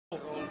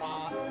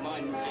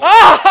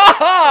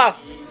Ah!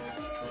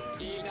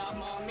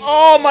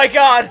 Oh my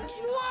god!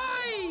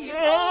 Why?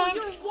 Oh,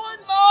 you're one.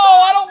 No,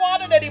 I don't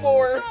want it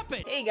anymore. Stop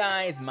it. Hey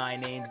guys, my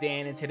name's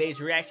Dan, and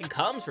today's reaction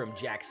comes from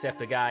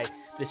Jacksepticeye.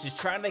 This is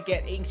trying to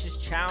get Anxious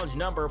Challenge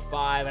number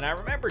 5, and I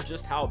remember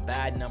just how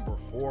bad number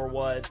 4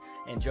 was.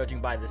 And judging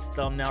by this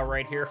thumbnail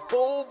right here,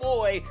 oh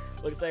boy,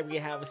 looks like we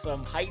have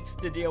some heights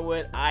to deal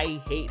with.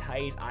 I hate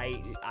heights.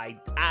 I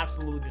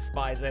absolutely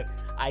despise it.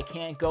 I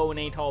can't go in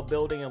any tall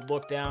building and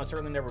look down.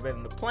 Certainly never been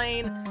in a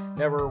plane.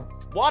 Never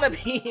want to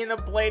be in a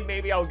plane.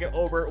 Maybe I'll get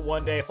over it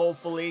one day,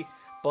 hopefully.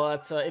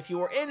 But if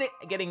you are in it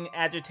getting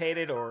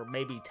agitated or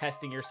maybe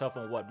testing yourself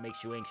on what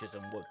makes you anxious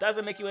and what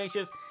doesn't make you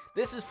anxious,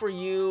 this is for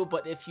you.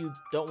 But if you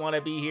don't want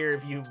to be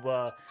here,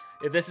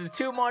 if this is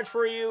too much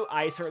for you,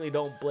 I certainly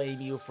don't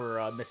blame you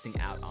for missing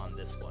out on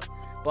this one.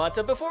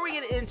 But before we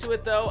get into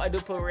it, though, I do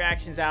put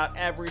reactions out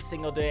every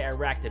single day. I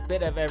react a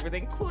bit of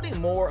everything, including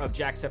more of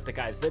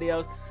Jacksepticeye's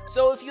videos.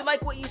 So if you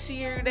like what you see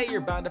here today,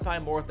 you're bound to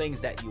find more things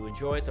that you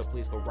enjoy. So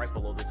please go right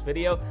below this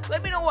video.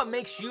 Let me know what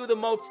makes you the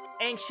most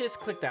anxious.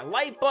 Click that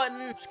like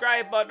button,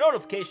 subscribe button,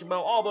 notification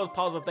bell, all those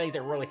positive things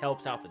that really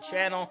helps out the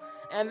channel.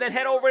 And then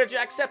head over to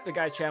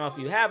Jacksepticeye's channel if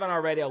you haven't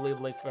already. I'll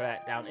leave a link for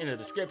that down in the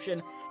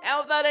description.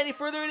 And without any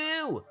further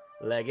ado,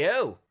 let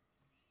go.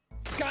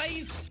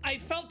 Guys, I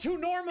felt too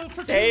normal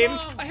for Same. too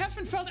long. I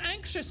haven't felt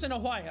anxious in a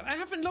while. I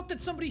haven't looked at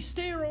somebody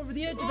stare over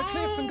the edge of a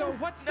cliff and go,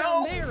 what's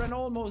down there, and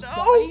almost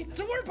die.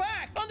 So we're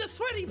back on the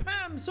Sweaty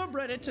Palm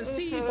subreddit to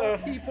see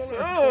what people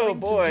are going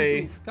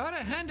to do.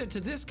 Gotta hand it to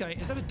this guy.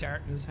 Is that a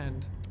dart in his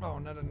hand? Oh,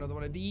 not another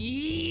one of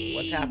these.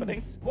 What's happening?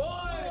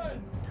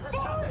 One.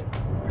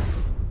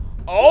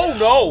 Oh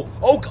no!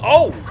 Oh!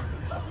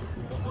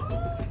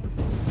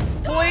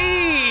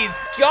 Please,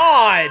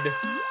 God!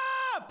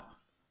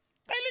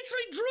 I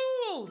literally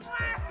drooled!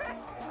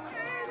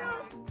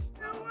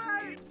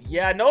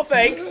 Yeah, no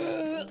thanks.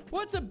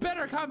 What's a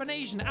better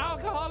combination?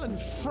 Alcohol and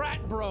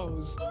frat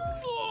bros.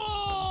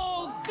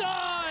 Oh,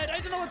 God! I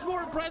don't know what's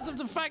more impressive,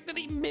 the fact that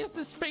he missed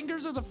his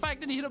fingers or the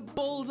fact that he hit a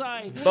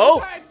bullseye.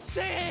 Both. That's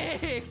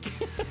sick!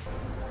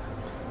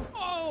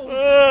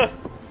 Oh!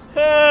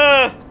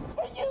 Are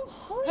you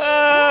freaking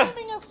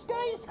climbing a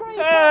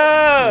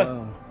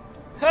skyscraper?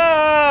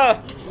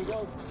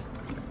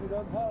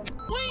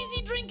 Why is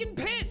he drinking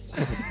piss?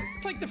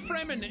 It's like the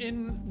Fremen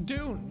in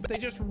Dune. They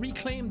just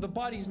reclaim the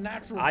body's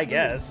natural fluids. I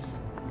guess.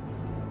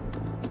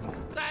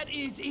 That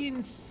is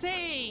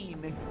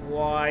insane.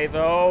 Why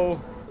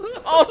though?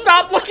 Oh,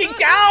 stop looking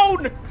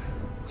down!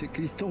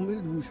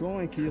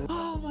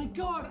 Oh my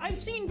God, I've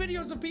seen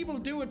videos of people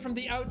do it from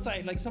the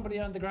outside, like somebody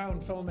on the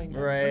ground filming.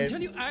 Right. But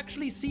until you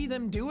actually see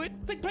them do it,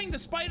 it's like playing the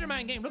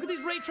Spider-Man game. Look at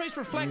these ray trace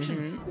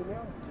reflections.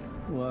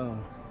 Wow.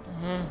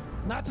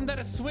 Nothing that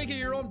a swig of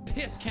your own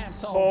piss can't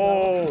solve.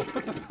 Oh.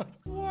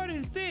 What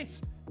is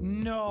this?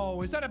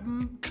 No, is that a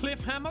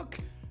cliff hammock?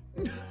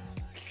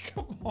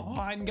 Come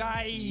on,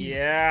 guys.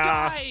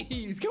 Yeah.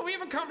 Guys, can we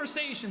have a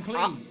conversation, please?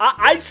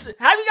 Have you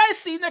guys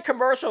seen the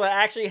commercial that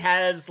actually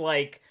has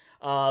like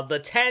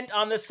the tent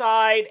on the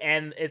side,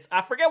 and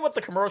I forget what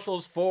the commercial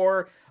is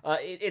for.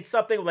 It's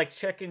something like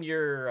checking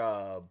your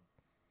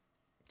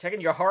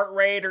heart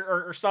rate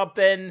or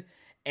something.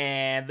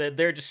 And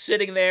they're just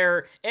sitting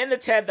there in the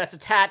tent that's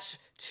attached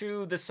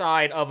to the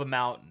side of a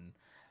mountain.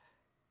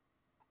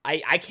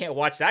 I can't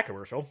watch that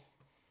commercial.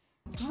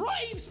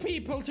 Drives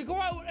people to go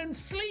out and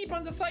sleep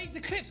on the sides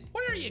of cliffs.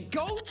 What are you,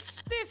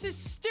 goats? This is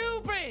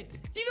stupid.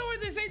 Do you know what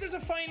they say? There's a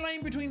fine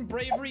line between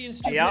bravery and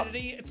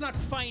stupidity. Yep. It's not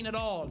fine at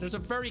all. There's a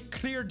very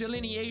clear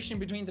delineation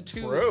between the two.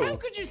 True. How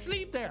could you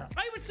sleep there?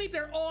 I would sleep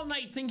there all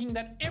night thinking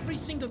that every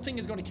single thing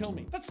is going to kill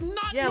me. That's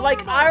not Yeah, normal.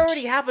 like I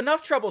already have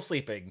enough trouble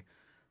sleeping.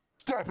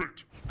 Stop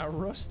it! A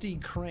rusty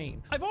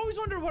crane. I've always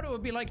wondered what it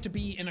would be like to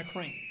be in a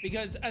crane,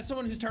 because as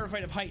someone who's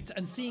terrified of heights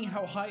and seeing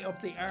how high up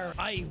they are,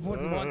 I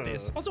wouldn't want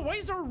this. Also, why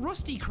is there a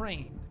rusty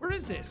crane? Where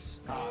is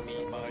this? Of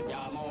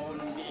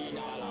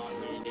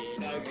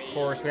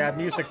course, we have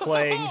music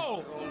playing.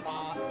 Oh!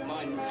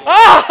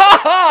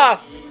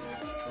 Ah!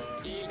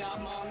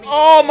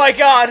 Oh my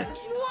God!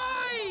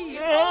 Why?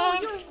 Oh,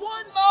 you're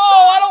one No,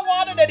 I don't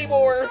want it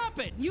anymore. Stop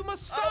it! You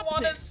must stop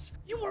this.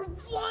 You are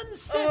one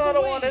step I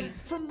don't want away it.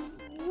 from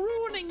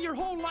ruining your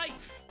whole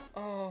life.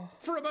 Oh.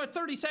 For about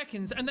 30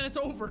 seconds, and then it's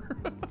over.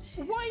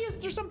 Why is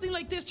there something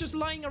like this just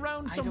lying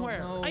around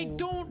somewhere? I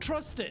don't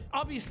trust it.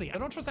 Obviously, I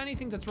don't trust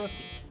anything that's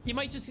rusty. You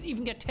might just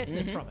even get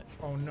tetanus from it.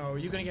 Oh no,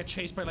 you're gonna get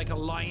chased by like a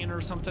lion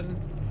or something.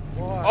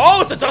 Whoa.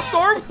 Oh, it's a dust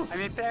storm?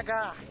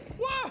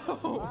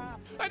 Whoa!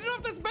 I don't know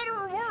if that's better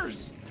or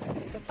worse.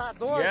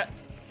 Yeah.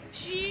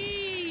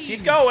 Jeez.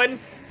 Keep going.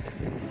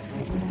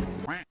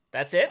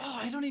 That's it? Oh,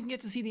 I don't even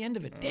get to see the end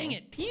of it. Dang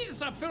it. You need to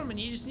stop filming.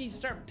 You just need to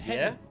start pedaling.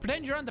 Yeah?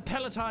 Pretend you're on the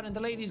Peloton and the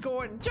lady's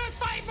going, just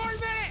 5 more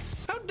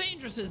minutes. How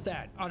dangerous is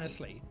that,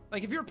 honestly?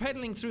 Like, if you're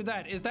pedaling through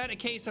that, is that a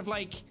case of,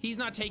 like, he's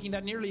not taking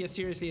that nearly as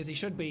seriously as he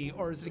should be?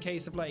 Or is it a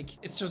case of, like,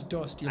 it's just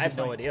dust? I have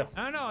no idea.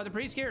 I don't know. They're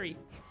pretty scary.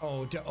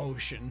 Oh, the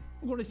ocean.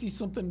 I want to see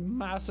something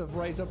massive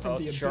rise up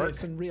from the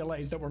abyss and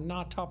realize that we're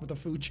not top of the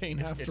food chain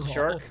after all. It's a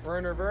shark. We're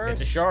in reverse.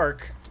 It's a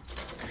shark.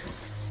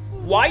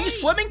 Why are you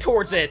swimming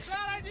towards it?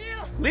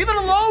 Leave it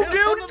alone,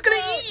 dude. It's gonna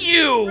eat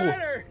you.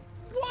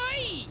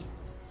 Why?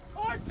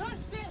 Oh, I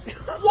touched it.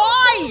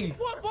 Why?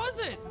 What was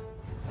it?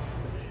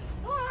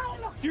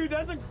 Dude,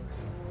 that's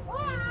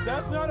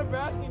not a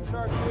basking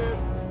shark, dude.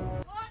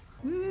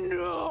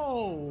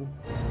 No!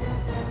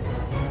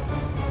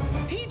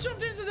 He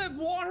jumped into the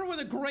water with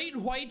a great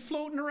white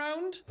floating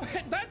around?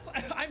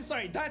 I'm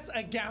sorry, that's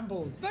a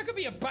gamble. That could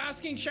be a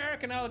basking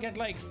shark and I'll get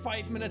like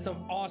 5 minutes of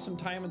awesome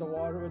time in the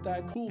water with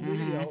that cool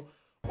video.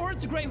 Or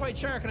it's a great white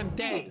shark and I'm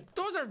dead.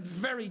 Those are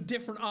very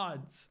different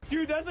odds.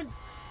 Dude, that's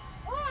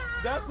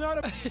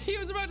not a... He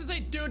was about to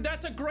say, dude,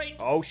 that's a great...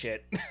 Oh,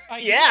 shit.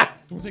 Yeah.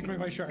 Don't say great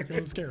white shark,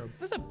 I'm scared of him.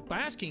 What's a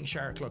basking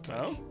shark look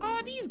like?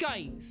 Oh, these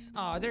guys.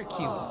 Oh, they're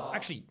cute.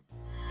 Actually,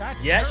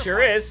 that's terrifying.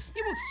 Sure is.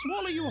 He will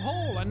swallow you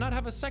whole and not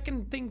have a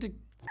second thing to think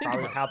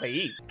Probably about. how they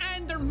eat.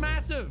 And they're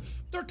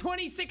massive. They're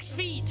 26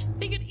 feet.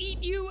 He could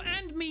eat you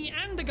and me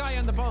and the guy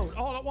on the boat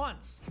all at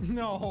once.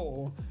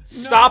 No.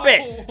 Stop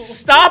it.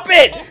 Stop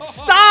it.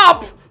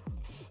 Stop.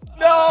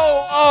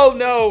 No. Oh,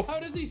 no. How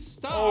does he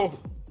stop? Oh.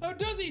 How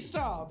does he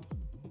stop?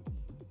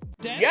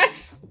 Dead?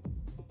 Yes.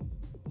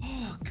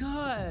 Oh,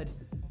 God.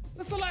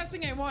 That's the last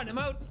thing I want. I'm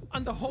out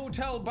on the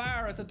hotel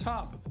bar at the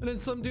top. And then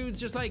some dudes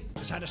just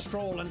had a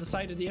stroll on the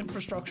side of the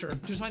infrastructure.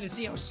 Just trying to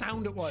see how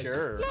sound it was.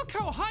 Sure. Look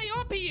how high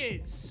up he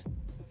is.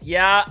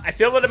 Yeah, I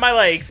feel it in my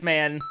legs,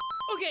 man.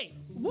 Okay,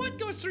 what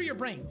goes through your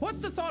brain? What's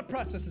the thought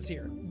processes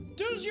here?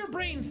 Does your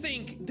brain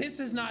think, this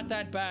is not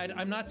that bad,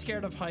 I'm not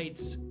scared of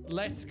heights,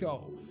 let's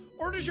go?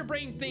 Or does your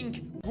brain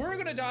think, we're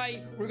gonna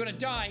die, we're gonna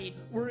die,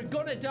 we're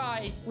gonna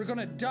die, we're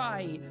gonna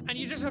die, and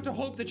you just have to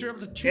hope that you're able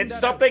to tune It's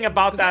that something out?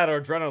 about that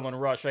adrenaline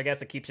rush, I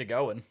guess it keeps you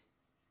going.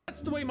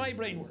 That's the way my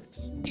brain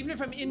works, even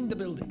if I'm in the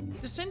building.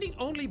 Descending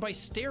only by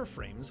stair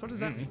frames, what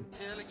does that mean?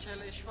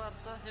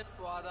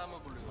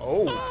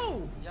 Oh.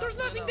 Oh, there's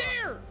nothing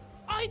there!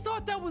 I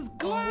thought that was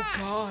glass!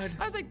 Oh, God.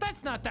 I was like,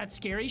 that's not that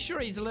scary,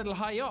 sure he's a little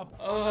high up.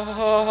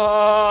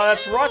 Oh,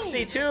 that's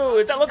rusty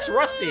too. That looks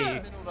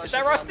rusty. Is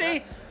that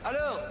rusty?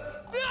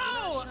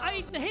 No!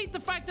 I hate the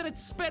fact that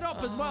it's sped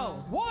up as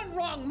well. One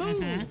wrong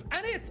move,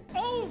 and it's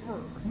over.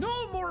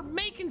 No more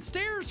making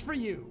stairs for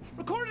you.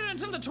 Recorded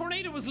until the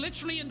tornado was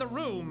literally in the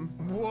room.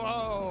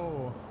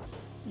 Whoa.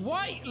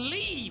 Why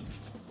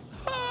leave?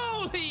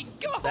 Holy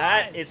God!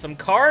 That is some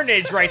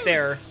carnage right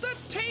there.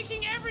 That's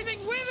taking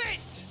everything with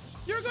it.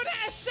 You're gonna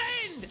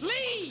ascend.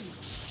 Leave.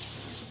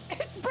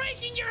 It's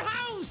breaking your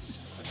house.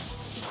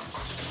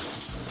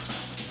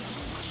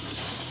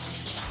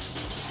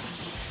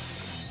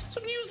 So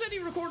when you said he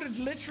recorded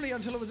literally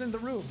until it was in the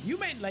room, you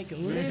meant like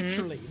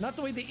literally, not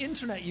the way the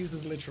internet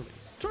uses literally.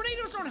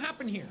 Tornadoes don't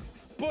happen here,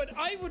 but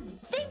I would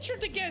venture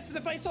to guess that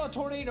if I saw a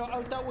tornado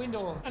out that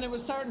window and it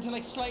was starting to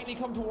like slightly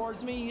come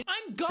towards me,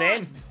 I'm gone.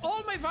 Same.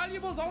 All my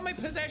valuables, all my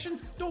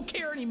possessions, don't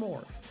care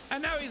anymore.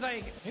 And now he's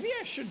like, maybe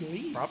I should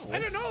leave. Probably. I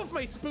don't know if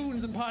my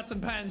spoons and pots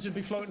and pans should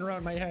be floating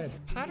around my head.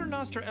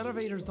 Paternoster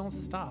elevators don't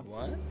stop.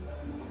 What?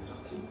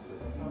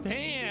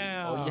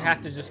 Damn. Oh, you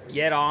have to just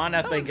get on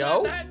as they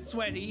go? Not that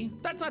sweaty.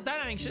 That's not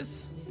that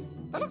anxious.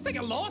 That looks like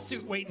a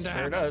lawsuit waiting to Sure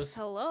happen. does.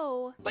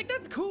 Hello. Like,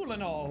 that's cool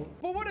and all,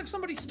 but what if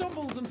somebody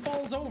stumbles and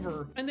falls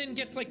over and then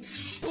gets, like,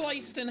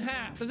 sliced in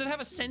half? Does it have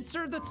a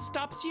sensor that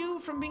stops you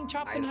from being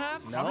chopped in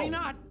half? no. Probably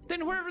not.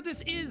 Then whoever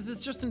this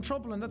is just in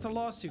trouble and that's a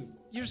lawsuit.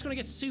 You're just gonna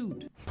get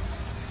sued.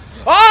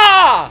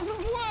 Ah!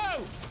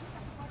 Whoa!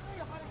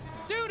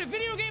 Dude, if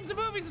video games and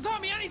movies have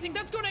taught me anything,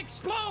 that's gonna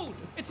explode!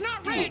 It's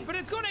not red, but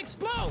it's gonna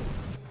explode!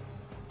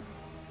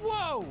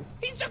 Whoa!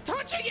 He's just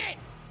touching it!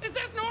 Is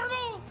this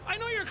normal? I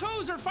know your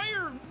clothes are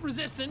fire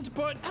resistant,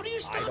 but how do you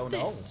stop don't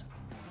this?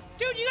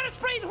 Dude, you gotta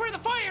spray where the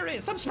fire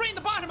is! Stop spraying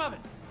the bottom of it!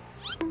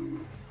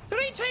 Did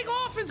he take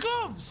off his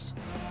gloves?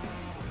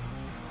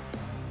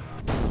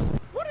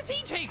 What does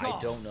he take off?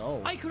 I don't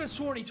know. I could have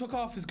sworn he took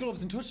off his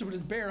gloves and touched it with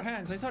his bare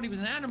hands. I thought he was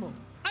an animal.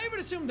 I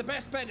would assume the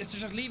best bet is to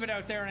just leave it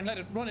out there and let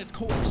it run its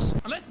course.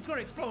 Unless it's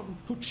gonna explode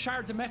and put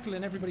shards of metal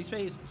in everybody's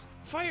faces.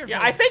 Fire.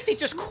 Yeah, I think they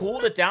just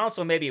cooled it down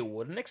so maybe it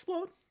wouldn't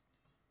explode.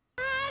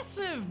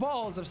 Massive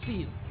balls of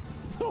steel.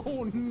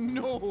 Oh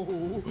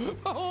no!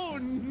 Oh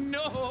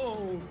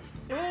no!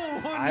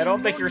 Oh, I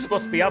don't think you're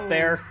supposed to be up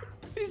there.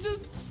 He's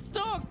just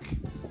stuck.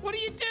 What do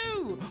you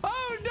do?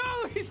 Oh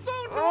no! He's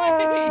floating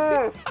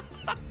Oh.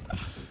 away.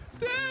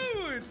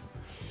 Dude!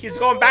 He's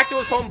going back to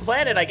his home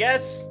planet, I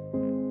guess.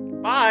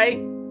 Bye.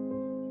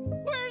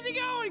 Where's he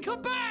going?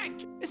 Come back!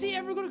 Is he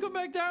ever gonna come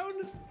back down?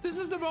 This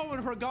is the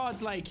moment where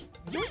God's like,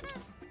 yoink.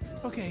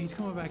 Okay, he's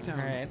coming back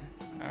down.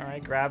 All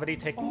right, gravity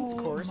taking its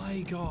course. Oh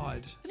my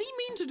God. Did he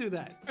mean to do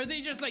that? Are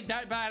they just like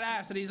that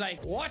badass that he's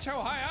like, watch how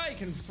high I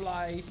can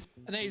fly?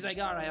 And then he's like,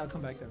 all right, I'll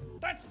come back down.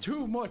 That's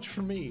too much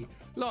for me.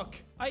 Look,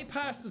 I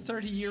passed the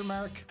 30-year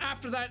mark.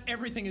 After that,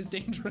 everything is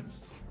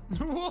dangerous.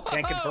 Whoa.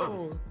 Can't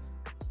confirm.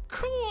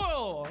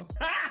 Cool.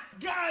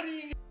 Got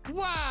him!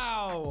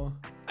 Wow.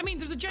 I mean,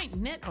 there's a giant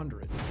net under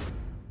it.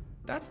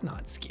 That's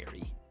not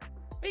scary.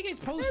 Are you guys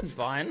posting? That's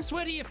fine.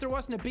 Sweaty if there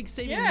wasn't a big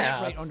saving Yeah,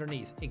 net right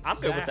underneath. Exactly.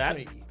 I'm good with that.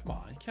 Come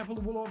on. Can't pull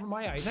the wool over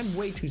my eyes. I'm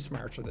way too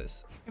smart for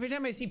this. Every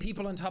time I see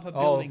people on top of Oh,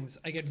 buildings,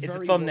 I get very It's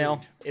the thumbnail.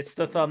 worried. It's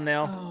the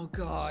thumbnail. Oh,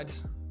 God.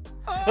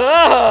 Oh,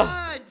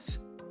 Ah! God!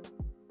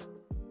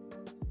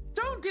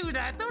 Don't do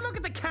that. Don't look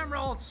at the camera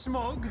all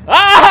smug.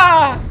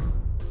 Ah!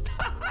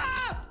 Stop!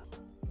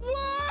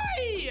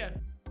 Why?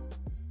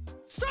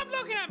 Stop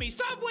looking at me.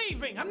 Stop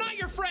waving. I'm not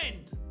your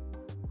friend.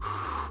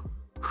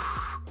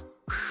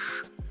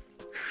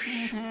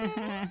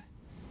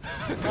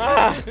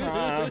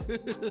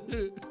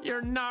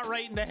 You're not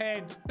right in the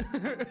head.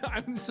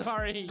 I'm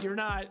sorry. You're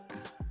not.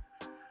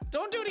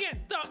 Don't do it again.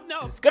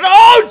 No. It's gonna.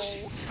 Oh!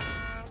 jeez.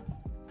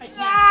 I can't.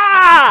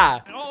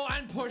 Ah! Oh,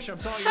 and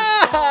push-ups. Oh, you're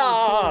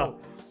Ah! so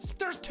cool.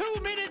 There's 2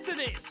 minutes of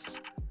this.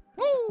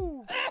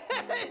 Woo!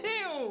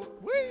 Ew.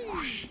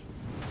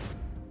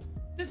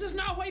 This is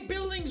not why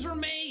buildings were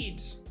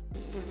made.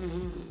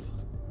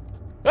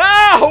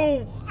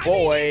 Oh I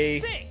boy! mean,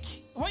 it's sick.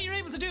 What you're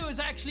able to do is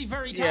actually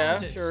very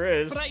talented. Yeah, sure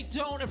is. But I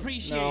don't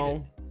appreciate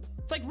it.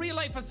 It's like real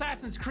life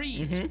Assassin's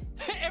Creed.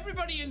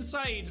 Everybody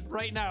inside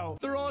right now,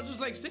 they're all just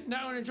like sitting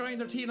down enjoying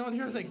their tea and all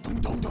here's like dum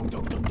dum dum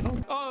dum dum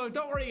dum. Oh,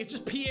 don't worry, it's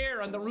just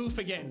Pierre on the roof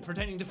again,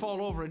 pretending to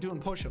fall over and doing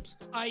push-ups.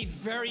 I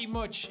very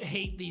much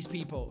hate these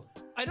people.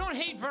 I don't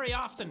hate very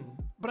often,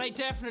 but I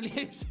definitely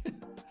hate.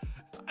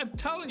 I'm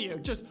telling you,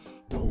 just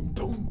boom,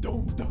 boom,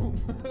 boom,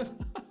 boom.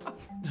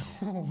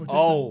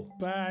 Oh. Is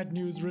bad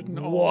news written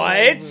all What?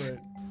 over it.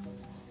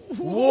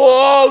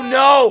 Whoa!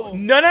 No!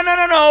 No! No! No!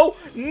 No!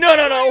 No! No!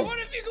 No! Wait, No! what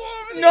if you go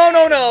over the No!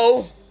 No! edge?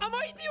 No! Am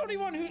I the only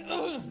one who?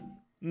 Ugh.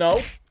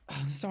 No!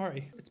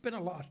 Sorry, it's been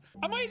a lot.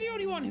 Am I the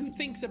only one who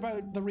thinks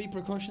about the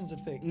repercussions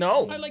of things?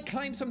 No. I like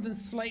climb something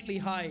slightly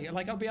high.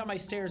 Like I'll be on my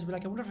stairs and be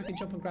like, I wonder if I can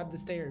jump and grab the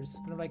stairs.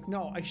 And I'm like,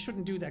 no, I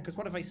shouldn't do that because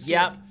what if I slip?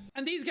 Yep.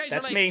 And these guys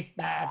That's are like, me.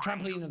 nah,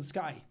 trampoline in the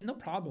sky. No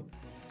problem.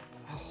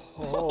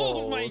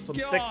 Oh, my some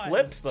God. sick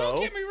flips though.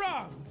 Don't get me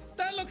wrong.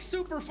 That looks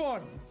super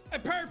fun.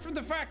 Apart from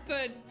the fact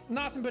that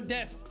nothing but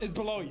death is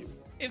below you.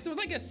 If there was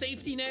like a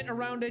safety net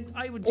around it,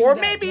 I would do Or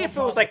that, maybe no if it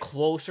was problem. like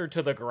closer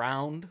to the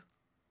ground.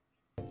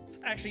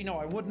 Actually, no,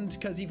 I wouldn't,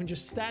 because even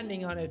just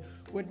standing on it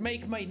would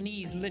make my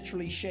knees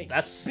literally shake.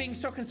 That's being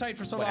stuck inside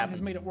for so what long happens.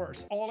 has made it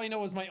worse. All I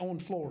know is my own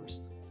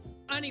floors.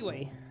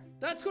 Anyway,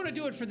 that's going to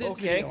do it for this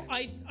Okay. video.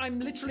 I'm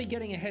literally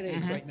getting a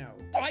headache right now.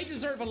 I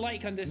deserve a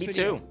like on this Me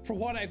video too. for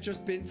what I've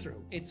just been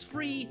through. It's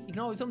free. You can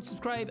always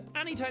unsubscribe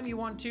anytime you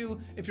want to.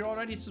 If you're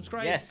already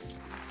subscribed, Yes.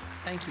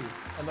 thank you.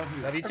 I love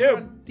you. Love you too.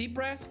 Everyone, deep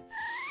breath.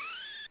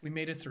 We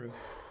made it through.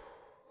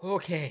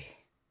 Okay.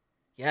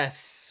 Yes.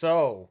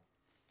 So,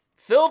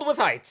 filled with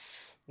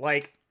heights.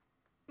 Like,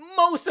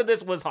 most of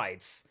this was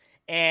heights.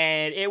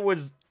 And it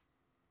was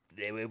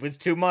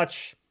too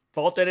much.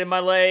 Felt it in my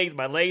legs.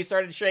 My legs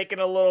started shaking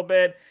a little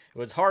bit. It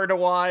was hard to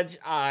watch.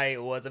 I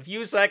was a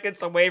few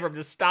seconds away from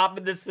just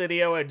stopping this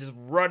video and just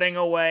running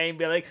away and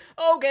be like,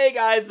 okay,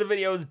 guys, the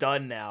video's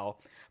done now.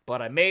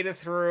 But I made it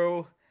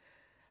through.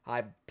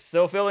 I'm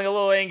still feeling a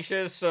little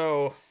anxious,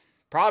 so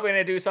probably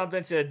going to do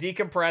something to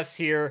decompress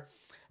here.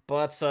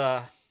 But,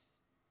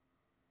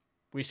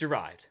 we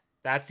survived.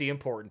 That's the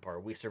important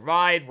part. We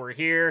survived. We're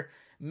here.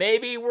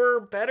 Maybe we're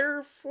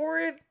better for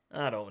it?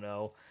 I don't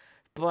know.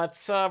 But,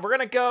 we're going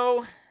to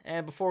go.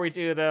 And before we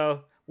do,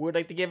 though, we'd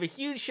like to give a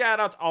huge shout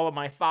out to all of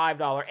my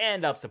 $5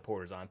 and up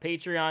supporters on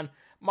Patreon.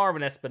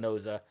 Marvin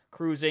Espinoza,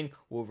 Cruising,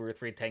 Wolver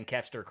 310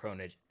 Kevster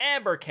Cronage,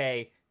 Amber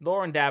K,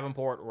 Lauren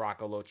Davenport,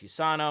 Rocco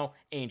Lochisano,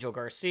 Angel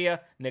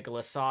Garcia,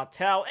 Nicholas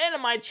Sawtell,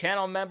 and my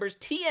channel members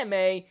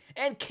TMA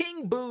and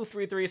King Boo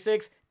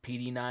 336,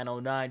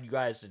 PD909. You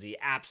guys are the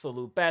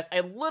absolute best.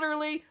 I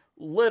literally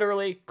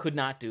could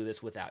not do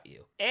this without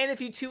you. And if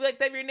you too like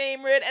to have your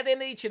name read at the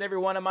end of each and every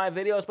one of my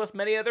videos, plus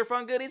many other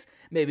fun goodies,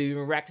 maybe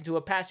even reacting to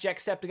a past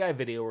Jacksepticeye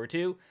video or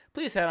two,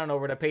 please head on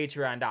over to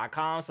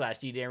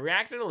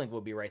patreon.com/GDNReactor. The link will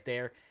be right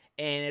there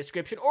in the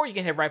description, or you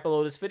can head right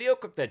below this video,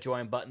 click that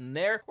join button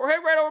there, or head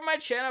right over to my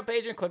channel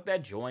page and click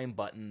that join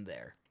button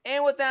there.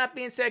 And with that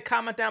being said,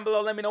 comment down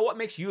below, let me know what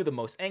makes you the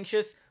most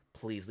anxious.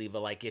 Please leave a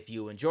like if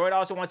you enjoyed.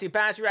 Also, want to see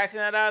past reactions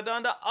that I've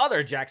done to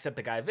other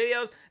Jacksepticeye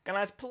videos. Got a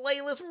nice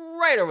playlist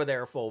right over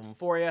there full of them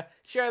for you.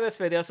 Share this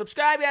video.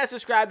 Subscribe if you haven't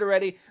subscribed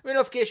already. Ring the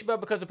notification bell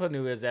because I put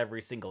new videos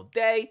every single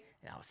day.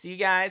 And I'll see you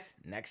guys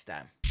next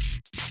time.